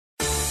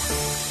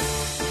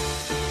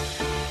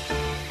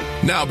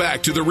Now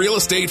back to the Real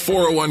Estate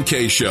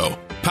 401k Show,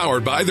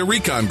 powered by the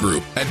Recon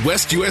Group at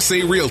West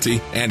USA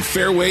Realty and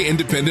Fairway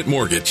Independent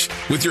Mortgage,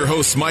 with your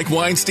hosts Mike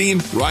Weinstein,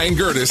 Ryan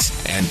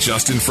Gertis, and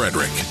Justin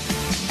Frederick.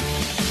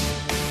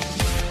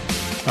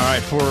 All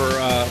right, for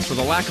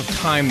the lack of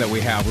time that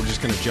we have, we're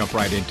just going to jump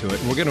right into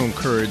it. We're going to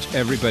encourage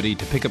everybody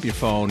to pick up your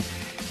phone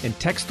and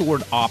text the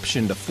word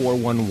option to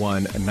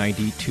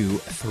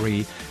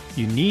 411-923.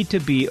 You need to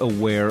be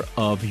aware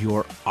of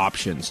your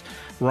options.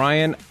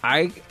 Ryan,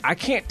 I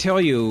can't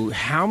tell you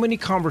how many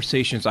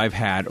conversations I've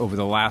had over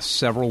the last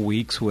several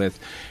weeks with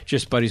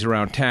just buddies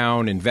around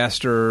town,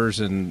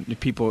 investors, and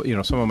people, you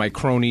know, some of my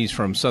cronies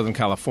from Southern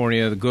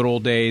California, the good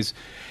old days.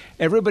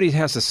 Everybody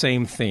has the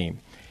same theme.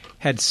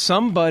 Had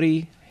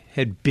somebody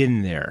had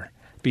been there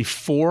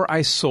before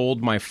I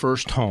sold my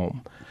first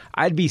home,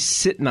 I'd be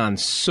sitting on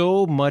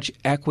so much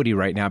equity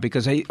right now,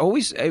 because I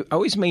always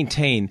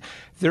maintain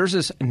there's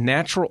this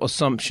natural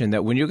assumption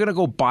that when you're going to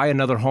go buy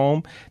another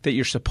home, that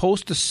you're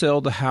supposed to sell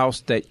the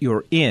house that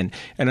you're in.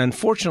 And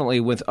unfortunately,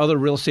 with other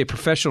real estate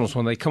professionals,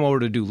 when they come over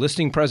to do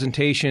listing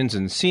presentations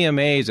and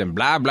CMAs and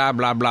blah, blah,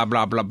 blah, blah,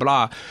 blah, blah,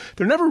 blah,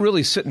 they're never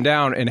really sitting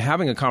down and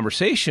having a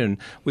conversation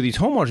with these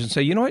homeowners and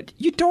say, you know what,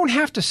 you don't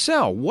have to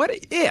sell. What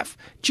if?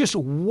 Just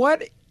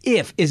what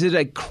if? Is it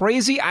a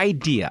crazy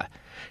idea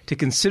to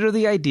consider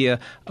the idea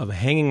of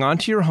hanging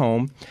onto your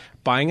home,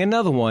 buying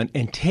another one,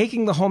 and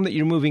taking the home that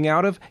you're moving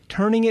out of,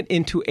 turning it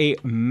into a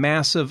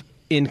massive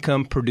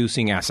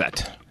income-producing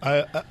asset?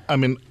 I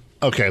mean,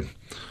 okay.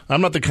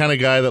 I'm not the kind of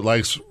guy that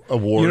likes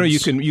awards. You know,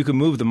 you can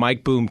move the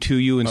mic boom to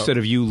you instead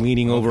of you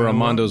leaning over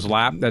Armando's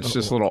lap. That's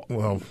just a little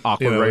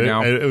awkward right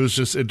now. It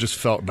just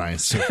felt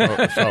nice.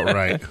 It felt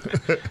right.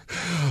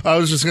 I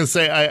was just going to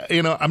say,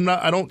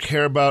 I don't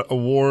care about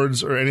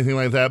awards or anything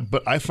like that,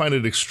 but I find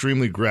it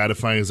extremely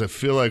gratifying, as I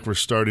feel like we're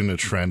starting a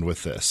trend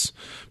with this,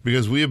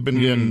 because we have been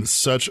getting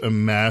such a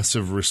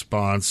massive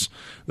response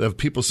of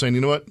people saying,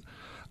 you know what?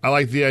 I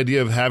like the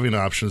idea of having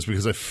options,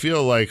 because I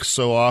feel like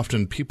so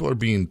often people are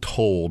being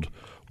told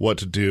what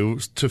to do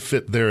to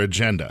fit their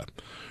agenda,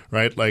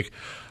 right? Like,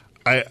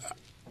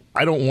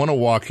 I don't want to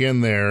walk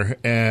in there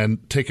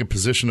and take a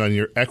position on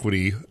your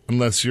equity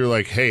unless you're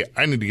like, hey,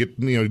 I need to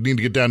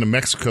get down to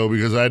Mexico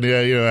because I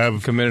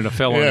have committed a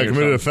felony. Yeah,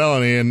 committed a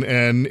felony and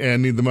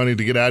need the money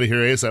to get out of here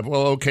ASAP.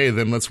 Well, okay,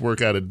 then let's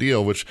work out a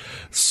deal, which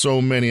so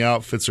many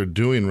outfits are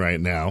doing right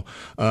now.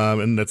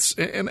 And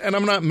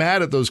I'm not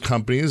mad at those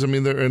companies. I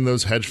mean, they're in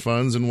those hedge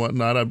funds and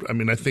whatnot. I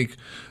mean, I think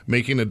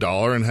making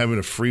 $1 and having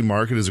a free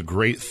market is a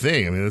great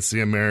thing. I mean, it's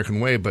the American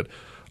way, but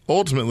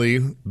ultimately,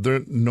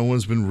 no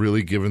one's been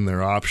really given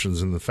their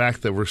options, and the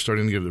fact that we're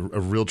starting to get a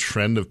real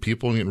trend of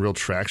people and getting real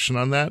traction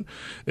on that,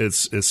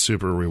 it's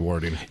super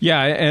rewarding.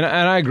 Yeah, and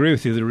I agree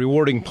with you. The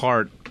rewarding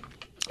part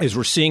is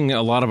we're seeing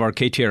a lot of our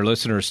KTR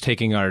listeners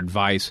taking our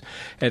advice,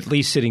 at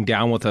least sitting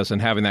down with us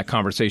and having that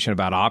conversation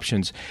about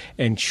options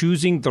and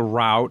choosing the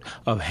route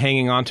of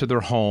hanging on to their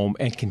home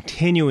and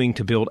continuing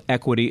to build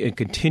equity and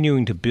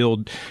continuing to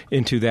build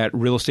into that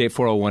real estate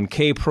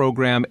 401k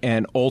program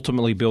and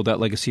ultimately build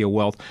that legacy of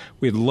wealth.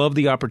 We'd love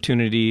the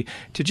opportunity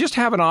to just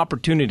have an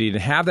opportunity to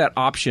have that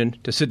option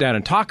to sit down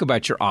and talk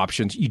about your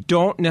options. You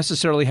don't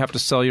necessarily have to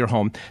sell your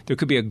home. There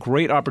could be a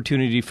great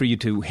opportunity for you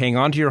to hang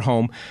on to your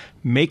home,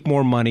 make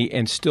more money,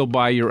 and still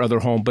buy your other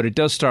home. But it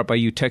does start by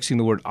you texting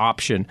the word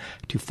option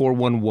to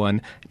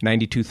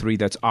 411-923.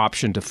 That's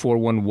option to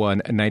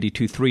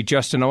 411-923.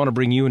 Justin, I want to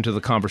bring you into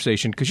the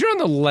conversation because you're on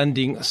the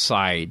lending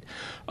side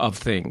of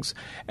things.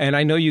 And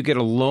I know you get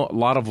a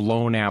lot of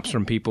loan apps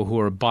from people who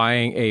are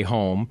buying a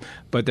home,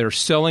 but they're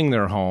selling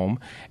their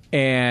home.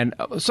 And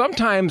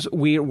sometimes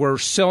we're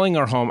selling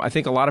our home. I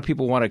think a lot of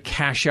people want to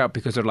cash out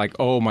because they're like,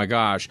 oh my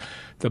gosh,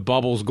 the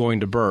bubble's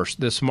going to burst.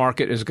 This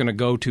market is going to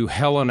go to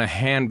hell in a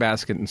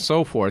handbasket and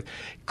so forth.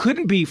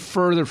 Couldn't be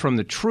further from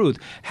the truth.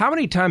 How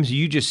many times are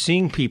you just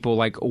seeing people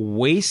like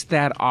waste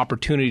that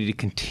opportunity to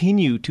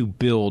continue to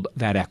build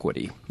that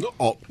equity?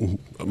 A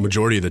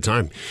majority of the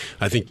time.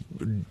 I think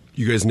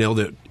you guys nailed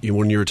it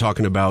when you were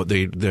talking about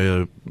the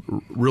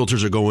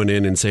realtors are going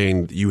in and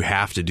saying you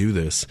have to do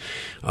this,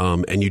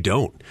 and you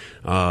don't.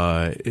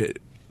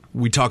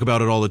 We talk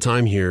about it all the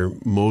time here.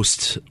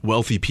 Most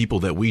wealthy people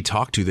that we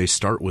talk to, they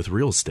start with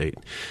real estate.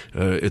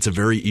 It's a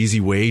very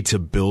easy way to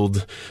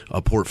build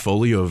a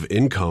portfolio of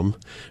income,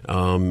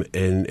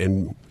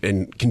 and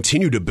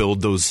continue to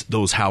build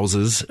those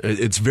houses.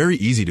 It's very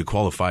easy to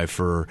qualify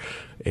for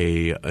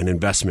an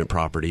investment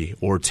property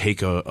or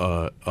take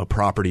a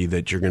property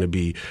that you're going to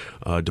be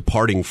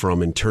departing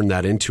from and turn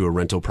that into a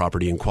rental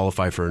property and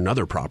qualify for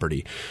another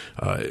property.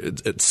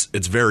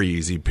 It's very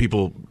easy.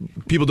 People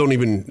don't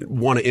even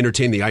want to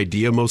entertain the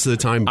idea most of the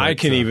time. But, I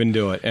can even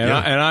do it, and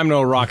I'm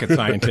no rocket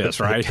scientist,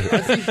 right?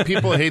 I think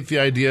people hate the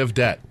idea of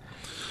debt.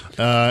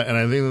 And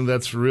I think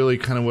that's really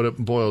kind of what it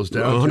boils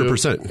down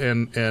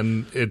 100%.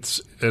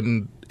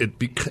 to.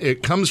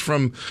 It comes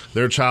from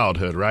their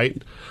childhood,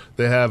 right?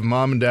 They have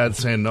mom and dad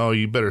saying, "No,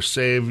 you better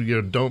save.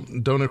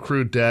 Don't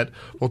accrue debt."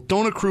 Well,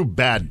 don't accrue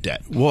bad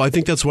debt. Well, I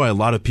think that's why a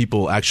lot of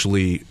people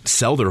actually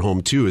sell their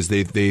home too. Is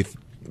they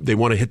they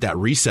want to hit that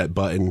reset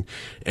button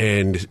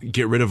and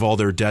get rid of all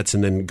their debts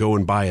and then go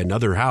and buy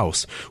another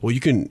house. Well, you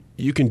can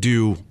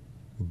do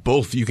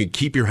both. You can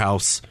keep your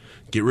house,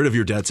 get rid of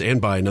your debts,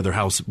 and buy another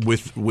house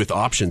with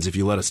options if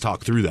you let us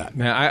talk through that.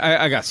 Man,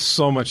 I got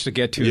so much to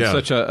get to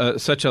in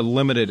such a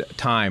limited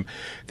time.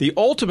 The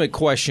ultimate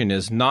question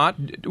is not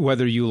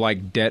whether you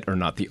like debt or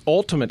not. The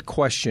ultimate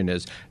question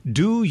is,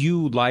 do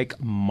you like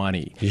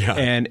money? Yeah.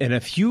 And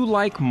if you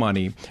like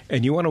money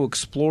and you want to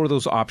explore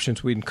those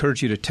options, we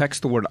encourage you to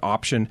text the word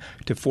option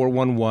to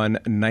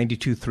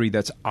 411-923.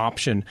 That's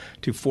option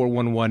to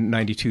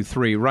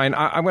 411-923. Ryan,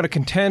 I'm going to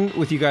contend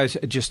with you guys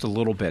just a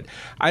little bit.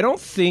 I don't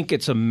think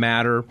it's a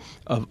matter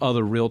of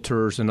other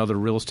realtors and other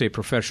real estate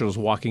professionals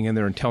walking in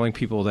there and telling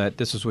people that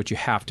this is what you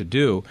have to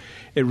do.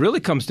 It really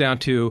comes down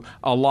to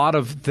a lot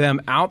of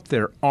them out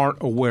there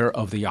aren't aware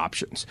of the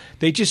options.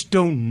 They just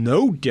don't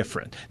know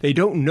different. They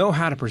don't know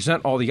how to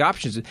present all the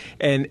options.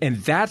 And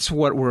that's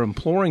what we're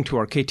imploring to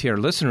our KTAR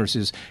listeners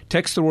is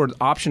text the word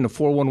option to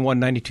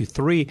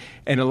 411-923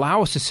 and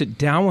allow us to sit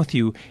down with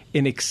you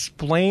and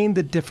explain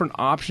the different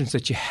options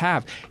that you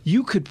have.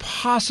 You could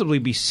possibly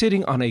be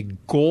sitting on a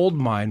gold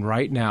mine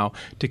right now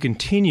to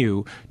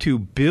continue to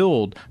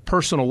build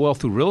personal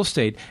wealth through real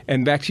estate.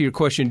 And back to your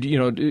question,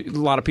 a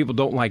lot of people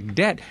don't like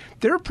debt.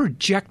 They're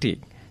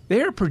projecting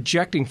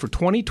for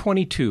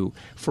 2022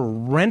 for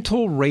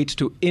rental rates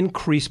to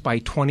increase by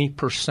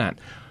 20%.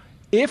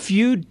 If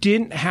you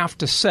didn't have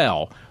to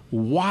sell,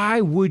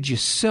 why would you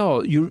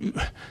sell?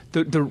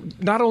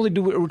 Not only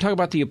do we're talking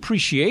about the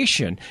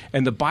appreciation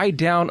and the buy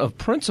down of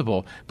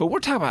principal, but we're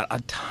talking about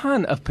a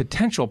ton of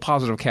potential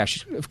positive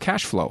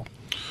cash flow.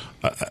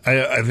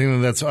 I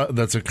think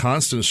that's a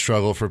constant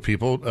struggle for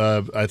people.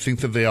 I think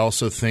that they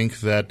also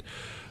think that,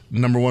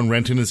 number one,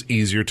 renting is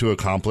easier to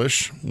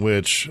accomplish,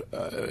 which,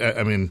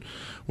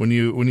 when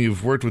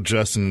you've worked with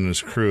Justin and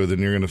his crew, then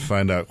you're going to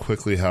find out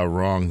quickly how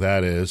wrong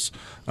that is.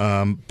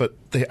 But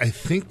I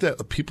think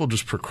that people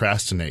just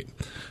procrastinate,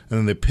 and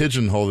then they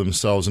pigeonhole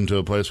themselves into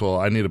a place, well,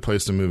 I need a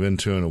place to move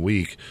into in a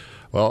week.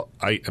 Well,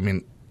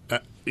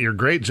 you're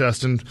great,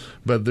 Justin,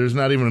 but there's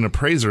not even an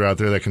appraiser out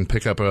there that can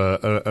pick up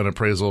an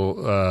appraisal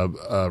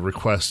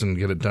request and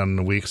get it done in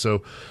a week.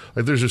 So,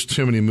 there's just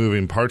too many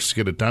moving parts to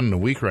get it done in a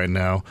week right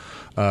now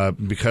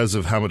because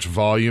of how much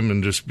volume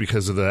and just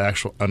because of the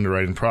actual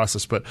underwriting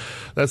process. But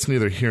that's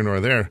neither here nor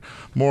there.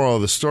 Moral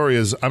of the story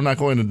is I'm not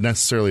going to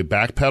necessarily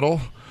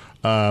backpedal.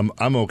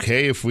 I'm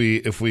okay if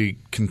we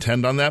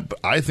contend on that, but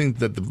I think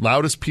that the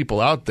loudest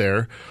people out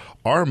there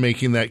are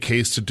making that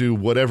case to do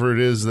whatever it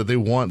is that they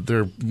want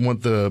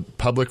the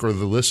public or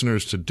the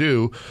listeners to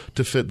do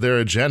to fit their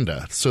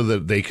agenda so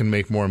that they can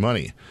make more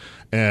money.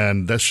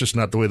 And that's just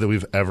not the way that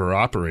we've ever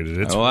operated.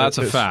 That's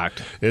a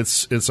fact.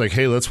 It's like,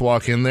 hey, let's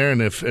walk in there,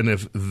 and if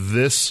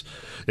this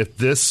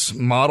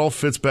model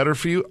fits better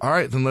for you, all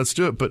right, then let's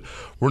do it. But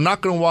we're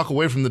not going to walk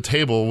away from the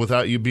table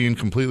without you being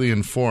completely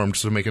informed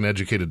to make an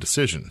educated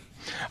decision.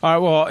 All right,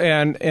 well,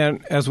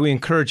 and as we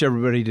encourage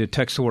everybody to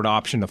text the word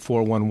option to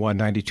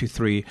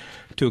 411-923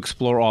 to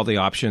explore all the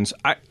options,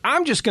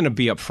 I'm just going to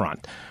be up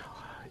front.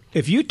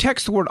 If you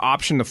text the word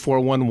option to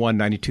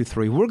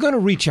 411-923, we're going to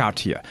reach out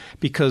to you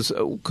because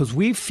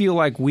we feel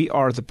like we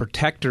are the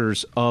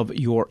protectors of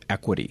your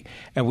equity,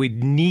 and we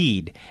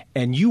need,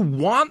 and you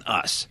want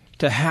us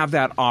to have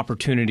that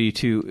opportunity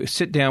to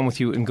sit down with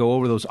you and go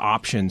over those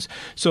options.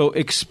 So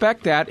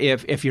expect that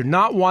if you're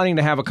not wanting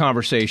to have a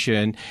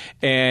conversation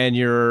and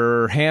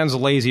your hand's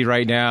lazy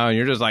right now and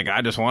you're just like,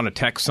 I just want to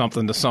text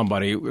something to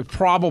somebody,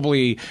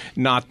 probably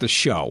not the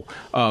show.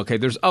 Okay,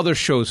 there's other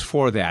shows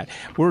for that.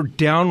 We're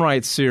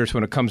downright serious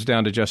when it comes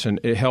down to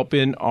Justin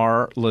helping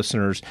our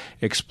listeners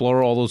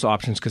explore all those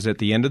options because at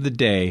the end of the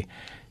day,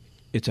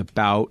 it's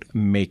about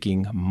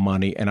making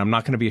money, and I'm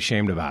not going to be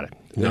ashamed about it.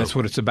 No. That's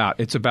what it's about.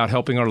 It's about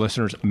helping our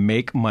listeners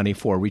make money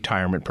for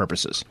retirement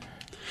purposes.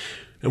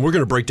 And we're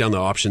going to break down the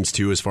options,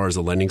 too, as far as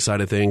the lending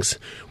side of things.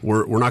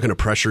 We're not going to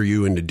pressure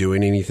you into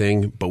doing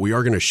anything, but we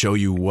are going to show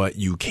you what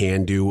you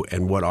can do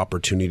and what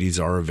opportunities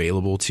are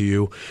available to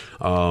you.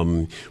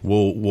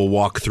 We'll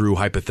walk through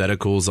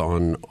hypotheticals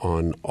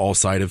on all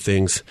side of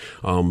things,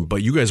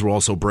 but you guys will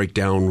also break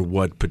down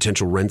what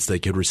potential rents they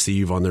could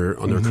receive on their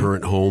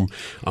current home.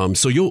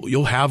 So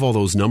you'll have all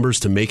those numbers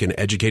to make an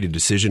educated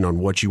decision on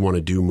what you want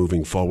to do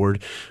moving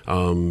forward.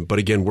 But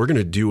again, we're going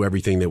to do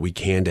everything that we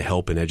can to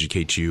help and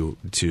educate you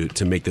to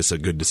make this a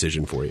good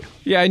decision for you.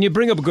 Yeah, and you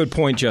bring up a good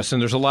point, Justin.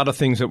 There's a lot of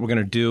things that we're going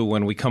to do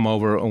when we come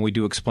over and we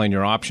do explain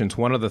your options.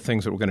 One of the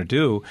things that we're going to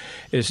do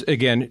is,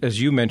 again, as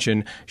you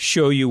mentioned,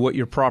 show you what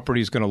your property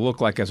is going to look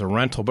like as a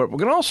rental, but we're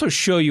going to also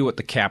show you what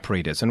the cap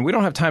rate is. And we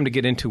don't have time to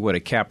get into what a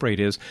cap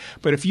rate is,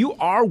 but if you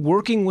are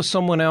working with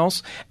someone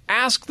else,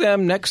 ask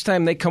them next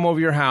time they come over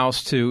your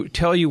house to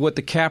tell you what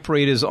the cap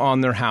rate is on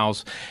their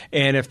house.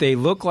 And if they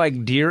look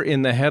like deer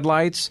in the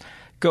headlights,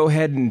 go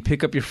ahead and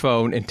pick up your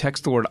phone and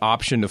text the word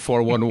option to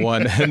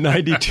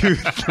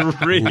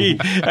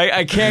 411-923.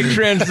 I can't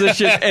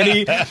transition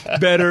any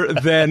better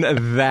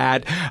than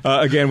that.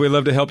 Again, we'd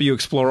love to help you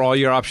explore all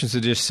your options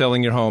of just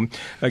selling your home.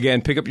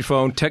 Again, pick up your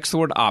phone, text the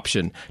word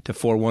option to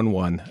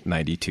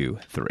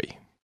 411-923.